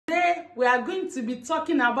we are going to be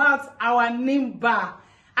talking about our neem bar.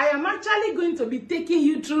 I am actually going to be taking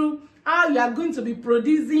you through how you are going to be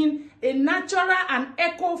producing a natural and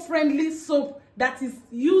eco-friendly soap that is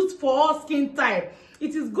used for all skin type.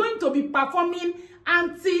 It is going to be performing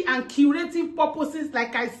anti and curative purposes,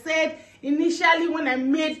 like I said initially when I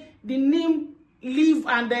made the neem leaf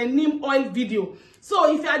and the neem oil video.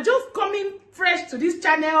 So if you are just coming fresh to this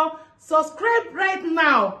channel, subscribe right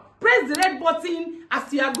now. Press the red button,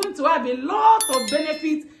 as you are going to have a lot of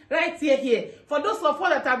benefits right here. For those of us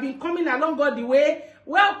that have been coming along all the way,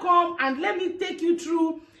 welcome, and let me take you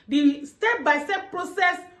through the step-by-step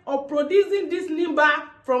process of producing this neem bar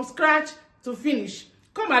from scratch to finish.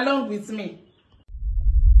 Come along with me.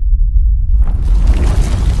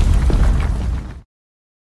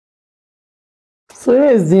 So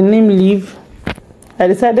here is the neem leaf. I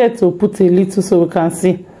decided to put a little so we can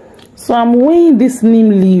see. So I'm weighing this neem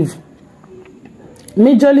leaf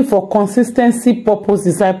majorly for consistency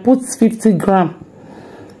purposes. I put 50 grams.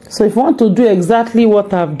 So if you want to do exactly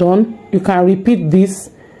what I've done, you can repeat this.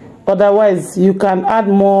 Otherwise, you can add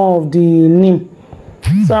more of the neem.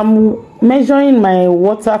 So I'm measuring my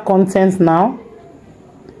water content now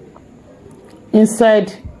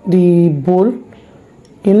inside the bowl.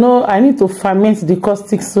 You know, I need to ferment the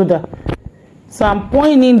caustic soda. So I'm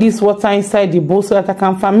pouring in this water inside the bowl so that I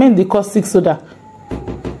can ferment the caustic soda.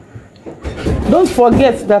 Don't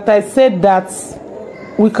forget that I said that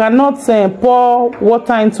we cannot pour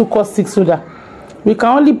water into caustic soda. We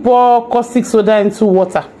can only pour caustic soda into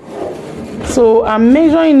water. So I'm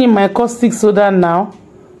measuring in my caustic soda now.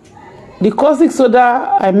 The caustic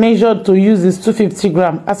soda I measured to use is 250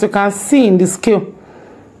 grams, as you can see in the scale.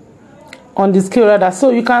 On the scale rather.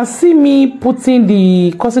 So you can see me putting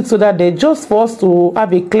the caustic soda there just for us to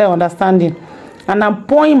have a clear understanding. And I'm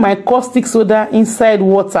pouring my caustic soda inside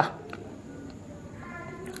water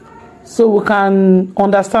so we can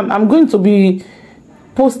understand. I'm going to be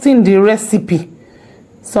posting the recipe.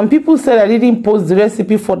 Some people said I didn't post the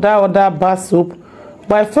recipe for that other bar soap,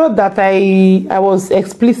 but I felt that I was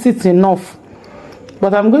explicit enough.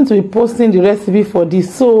 But I'm going to be posting the recipe for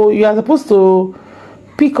this. So you are supposed to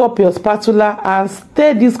pick up your spatula and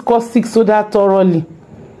stir this caustic soda thoroughly,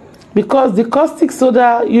 because the caustic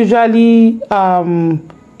soda usually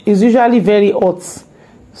is usually very hot.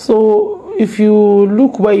 So if you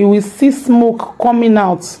look where, you will see smoke coming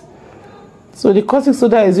out. So the caustic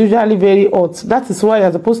soda is usually very hot. That is why you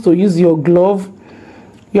are supposed to use your glove.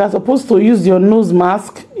 You are supposed to use your nose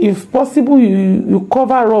mask. If possible, you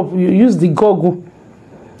cover up, you use the goggle.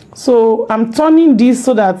 So I'm turning this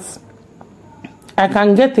so that I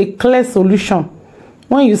can get a clear solution.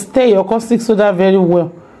 When you stir your caustic soda very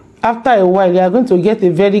well, after a while you are going to get a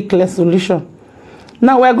very clear solution.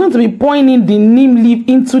 Now we are going to be pouring in the neem leaf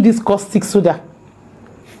into this caustic soda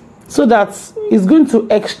so that it's going to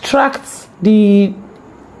extract the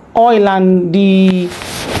oil and the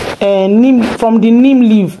neem from the neem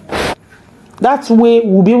leaf. That way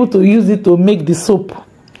we'll be able to use it to make the soap.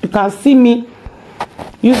 You can see me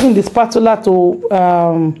using the spatula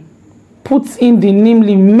to put in the neem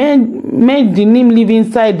leaf, made the neem leaf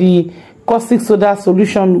inside the caustic soda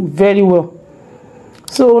solution very well.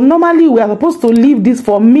 So normally we are supposed to leave this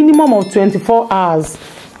for minimum of 24 hours.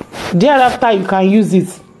 Thereafter you can use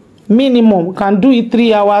it. Minimum, you can do it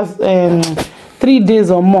 3 hours, 3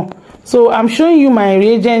 days or more. So I'm showing you my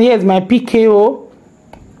reagent. Here is my PKO.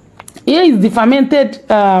 Here is the fermented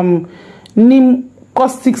neem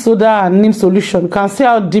caustic soda and neem solution. You can see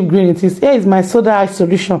how deep green it is. Here is my soda ash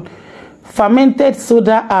solution. Fermented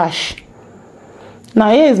soda ash.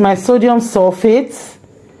 Now here is my sodium sulfate.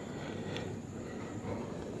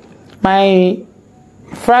 My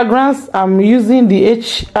fragrance, I'm using the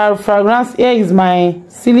HR fragrance. Here is my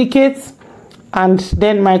silicate and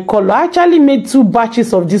then my color. I actually made 2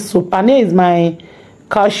 batches of this soap, and here is my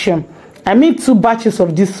calcium. I made 2 batches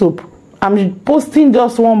of this soap. I'm posting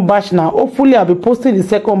just 1 batch now. Hopefully I'll be posting the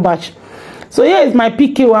 2nd batch. So here is my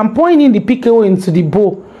PKO. I'm pouring in the PKO into the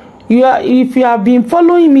bowl. If you have been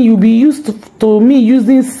following me, you'll be used to me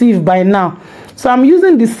using sieve by now. So I'm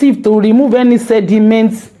using the sieve to remove any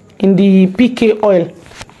sediments in the PK oil.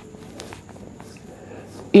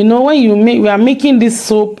 You know, when we are making this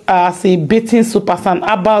soap as a bathing soap, as an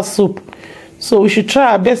herbal soap, so we should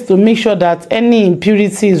try our best to make sure that any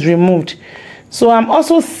impurity is removed. So I'm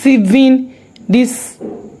also sieving this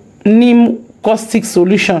neem caustic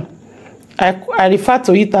solution. I refer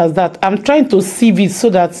to it as that. I'm trying to sieve it so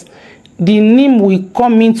that the neem will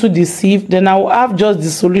come into the sieve, then I will have just the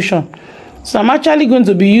solution. So I'm actually going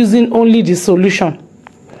to be using only the solution.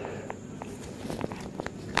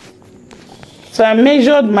 So I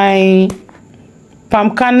measured my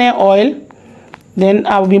palm kernel oil. Then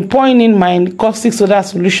I'll be pouring in my caustic soda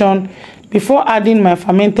solution before adding my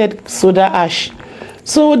fermented soda ash.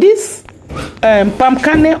 So this palm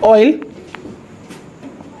kernel oil,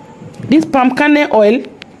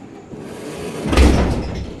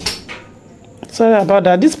 sorry about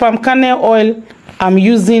that, this palm kernel oil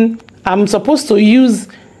I'm supposed to use,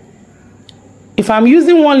 if I'm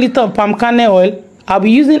using 1 liter of palm kernel oil, I'll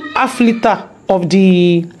be using half liter of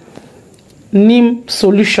the neem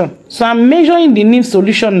solution. So I'm measuring the neem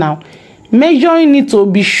solution now, measuring it to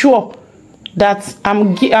be sure that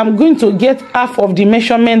I'm going to get half of the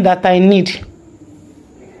measurement that I need.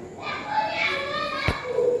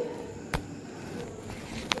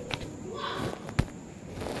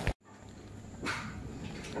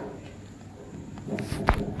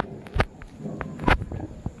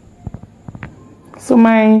 So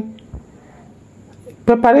my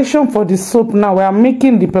preparation for the soap now, we are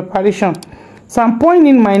making the preparation. So I'm pouring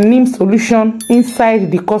in my neem solution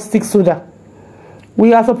inside the caustic soda.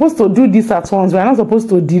 We are supposed to do this at once. We are not supposed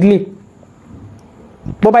to delay.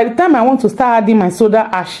 But by the time I want to start adding my soda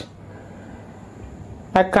ash,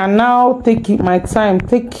 I can now take my time,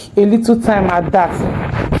 take a little time at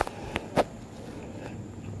that.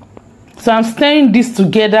 So I'm stirring this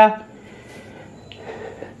together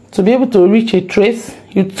to be able to reach a trace.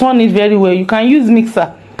 You turn it very well. You can use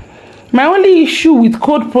mixer. My only issue with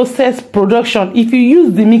cold process production, if you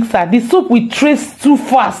use the mixer, the soap will trace too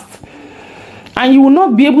fast and you will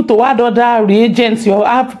not be able to add other reagents you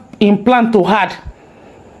have in plan to add.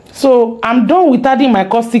 So I'm done with adding my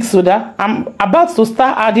caustic soda. I'm about to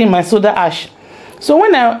start adding my soda ash. So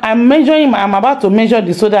when I'm about to measure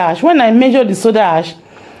the soda ash. When I measure the soda ash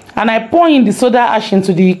and I pour in the soda ash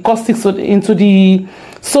into the caustic soda, into the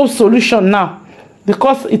soap solution now,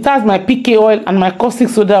 because it has my PK oil and my caustic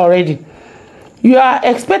soda already, you are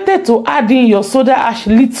expected to add in your soda ash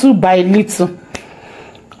little by little.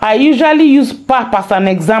 I usually use pap as an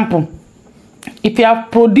example. If you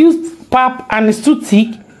have produced pap and it's too thick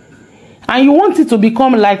and you want it to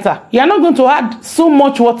become lighter, you are not going to add so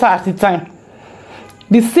much water at a time.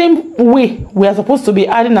 The same way we are supposed to be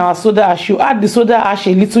adding our soda ash. You add the soda ash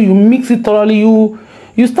a little, you mix it thoroughly,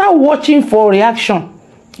 you start watching for reaction.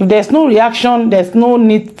 If there's no reaction, there's no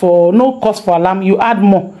cause for alarm, you add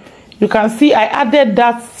more. You can see I added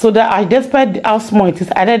that soda ash, despite how small it is,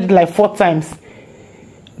 I added it like 4 times.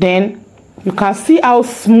 Then you can see how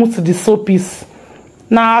smooth the soap is.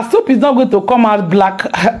 Now our soap is not going to come out black,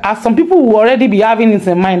 as some people will already be having it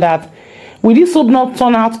in mind that will this soap not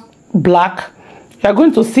turn out black? You are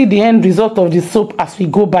going to see the end result of the soap as we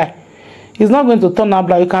go by. It's not going to turn out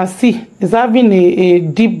black. You can see it's having a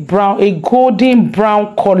deep brown, a golden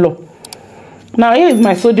brown color. Now here is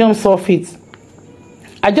my sodium sulfate.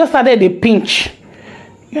 I just added a pinch.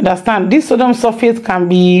 You understand? This sodium sulfate can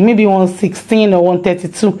be maybe 116 or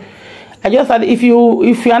 132. I just added, if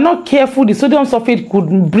you are not careful, the sodium sulfate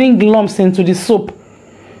could bring lumps into the soap.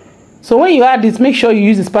 So when you add this, make sure you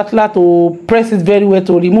use the spatula to press it very well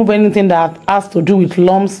to remove anything that has to do with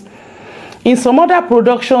lumps. In some other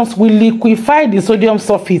productions, we liquefy the sodium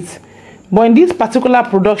sulfate, but in this particular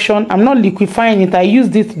production, I'm not liquefying it. I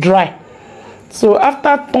use it dry. So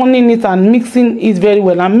after turning it and mixing it very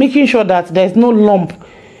well, I'm making sure that there's no lump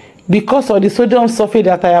because of the sodium sulfate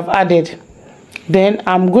that I have added. Then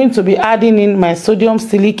I'm going to be adding in my sodium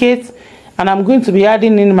silicate and I'm going to be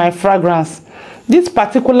adding in my fragrance. This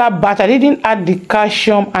particular batch, I didn't add the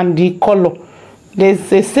calcium and the color.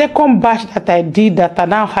 There's a second batch that I did that I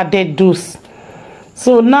now added those.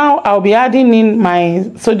 So now I'll be adding in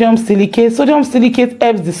my sodium silicate. Sodium silicate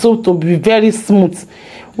helps the soap to be very smooth.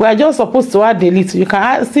 We are just supposed to add a little. You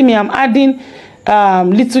can see me, I'm adding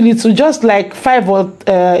little, just like 5 or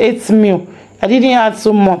 8 ml. I didn't add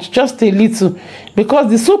so much, just a little,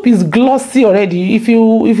 because the soap is glossy already. If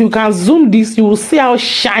you can zoom this, you will see how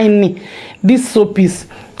shiny this soap is,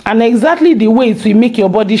 and exactly the way it will make your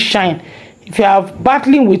body shine. If you are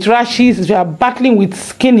battling with rashes, if you are battling with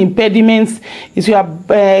skin impediments, if you have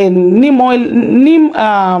neem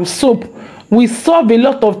soap, we solve a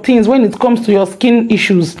lot of things when it comes to your skin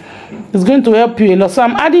issues. It's going to help you a lot. So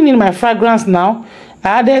I'm adding in my fragrance now.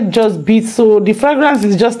 I added just bits, so the fragrance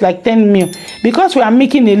is just like 10 ml. Because we are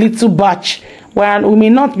making a little batch, where we may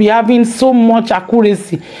not be having so much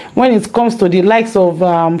accuracy when it comes to the likes of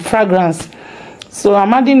fragrance. So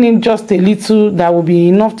I'm adding in just a little that will be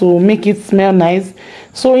enough to make it smell nice.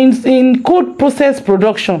 So in cold process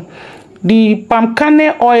production, the palm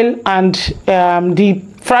kernel oil and the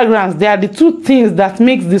fragrance, they are the 2 things that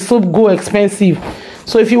makes the soap go expensive.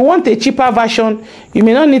 So if you want a cheaper version, you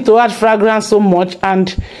may not need to add fragrance so much,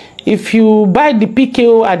 and if you buy the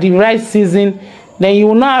PKO at the right season, then you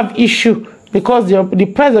will not have issue, because the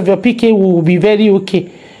price of your PK will be very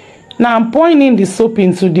okay. Now I'm pouring in the soap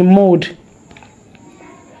into the mold.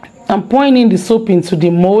 I'm pouring in the soap into the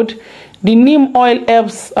mold. The neem oil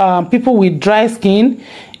helps people with dry skin.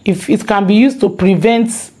 If it can be used to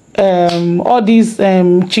prevent all these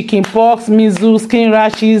chicken pox, measles, skin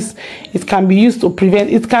rashes, it can be used to prevent.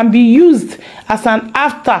 It can be used as an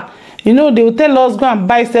after. You know, they will tell us go and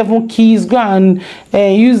buy 7 keys, go and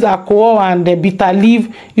use alcohol and bitter leaf.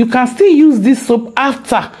 You can still use this soap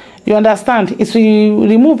after. You understand? It will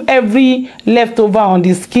remove every leftover on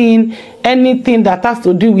the skin, anything that has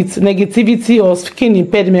to do with negativity or skin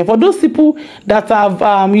impediment. For those people that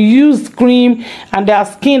have used cream and their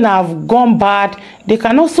skin have gone bad, they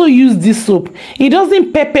can also use this soap. It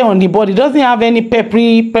doesn't pepper on the body, it doesn't have any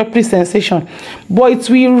peppery sensation, but it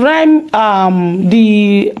will rhyme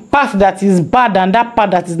the part that is bad and that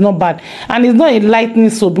part that is not bad. And it's not a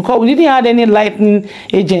lightening soap, because we didn't add any lightening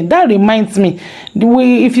agent. That reminds me,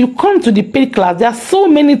 if you come to the paid class, there are so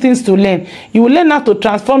many things to learn. You will learn how to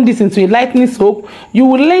transform this into a lightening soap. You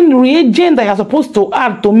will learn reagent that you're supposed to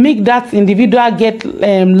add to make that individual get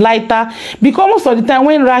lighter, because most of the time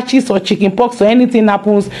when rashes or chicken pox or anything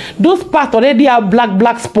happens, those parts already have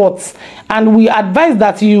black spots, and we advise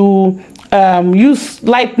that you use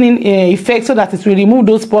lightening effect so that it will remove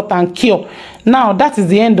those spots and cure. Now that is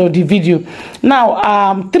the end of the video.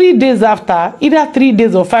 Now 3 days after, either 3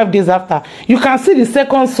 days or 5 days after, you can see the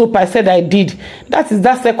second soap I said I did. That is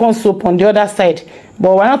that second soap on the other side,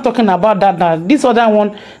 but we're not talking about that now. This other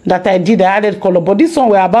one that I did, I added color, but this one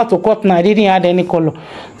we're about to cut now, I didn't add any color.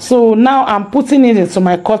 So now I'm putting it into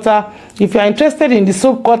my cutter. If you're interested in the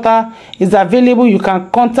soap cutter, it's available, you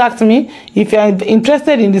can contact me. If you're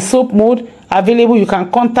interested in the soap mold, available, you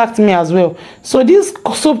can contact me as well. So this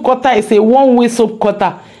soap cutter is a one-way soap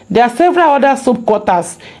cutter. There are several other soap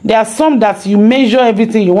cutters. There are some that you measure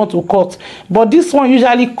everything you want to cut, but this one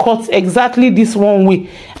usually cuts exactly this one way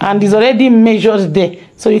and is already measured there,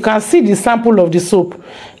 so you can see the sample of the soap.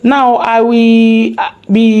 Now I will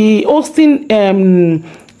be hosting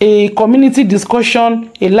a community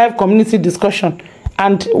discussion, a live community discussion,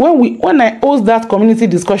 and when I host that community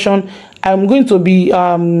discussion, I'm going to be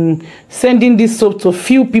sending this soap to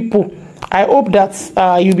few people. I hope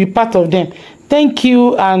that you'll be part of them. Thank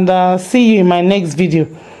you, and see you in my next video.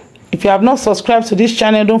 If you have not subscribed to this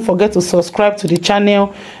channel, don't forget to subscribe to the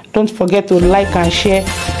channel. Don't forget to like and share.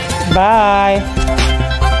 Bye.